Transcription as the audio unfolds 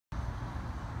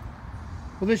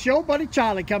Well, this is your old buddy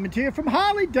Charlie coming to you from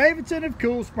Harley Davidson of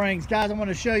Cool Springs. Guys, I want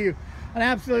to show you an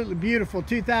absolutely beautiful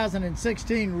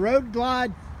 2016 Road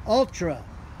Glide Ultra.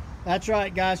 That's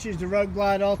right, guys. She's the Road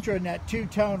Glide Ultra in that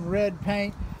two-tone red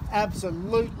paint.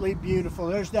 Absolutely beautiful.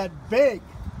 There's that big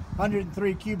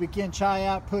 103 cubic inch high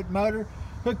output motor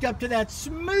hooked up to that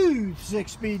smooth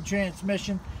 6-speed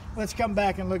transmission. Let's come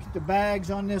back and look at the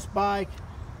bags on this bike.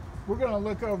 We're going to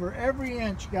look over every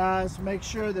inch, guys, make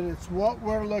sure that it's what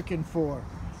we're looking for.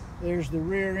 There's the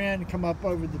rear end, come up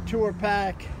over the tour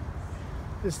pack.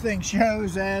 This thing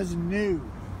shows as new.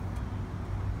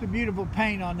 The beautiful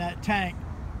paint on that tank.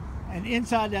 And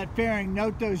inside that fairing,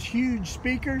 note those huge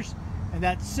speakers and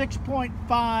that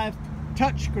 6.5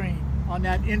 touchscreen on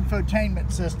that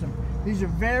infotainment system. These are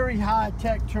very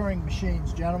high-tech touring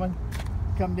machines, gentlemen.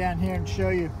 Come down here and show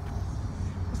you.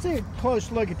 Let's take a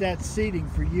close look at that seating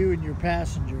for you and your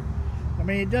passenger. I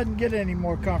mean, it doesn't get any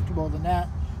more comfortable than that.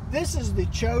 This is the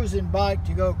chosen bike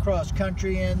to go cross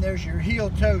country in. There's your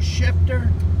heel-toe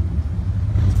shifter.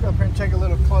 Let's go up here and take a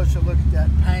little closer look at that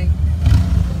paint.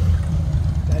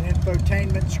 That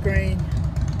infotainment screen.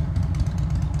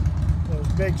 Those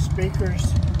big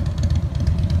speakers.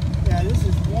 Yeah, this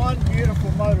is one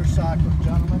beautiful motorcycle,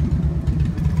 gentlemen.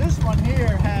 This one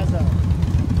here has a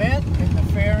vent in the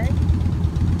fairing.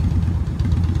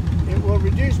 It will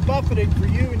reduce buffeting for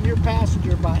you and your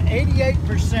passenger by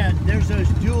 88%. There's those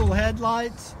dual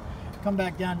headlights. Come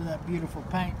back down to that beautiful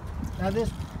paint. Now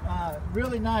this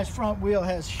really nice front wheel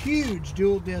has huge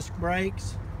dual disc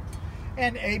brakes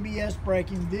and ABS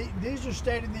braking. These are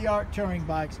state-of-the-art touring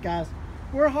bikes, guys.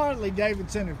 We're Harley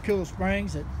Davidson of Cool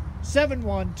Springs at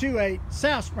 7128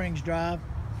 South Springs Drive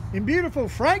in beautiful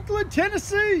Franklin,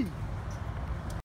 Tennessee.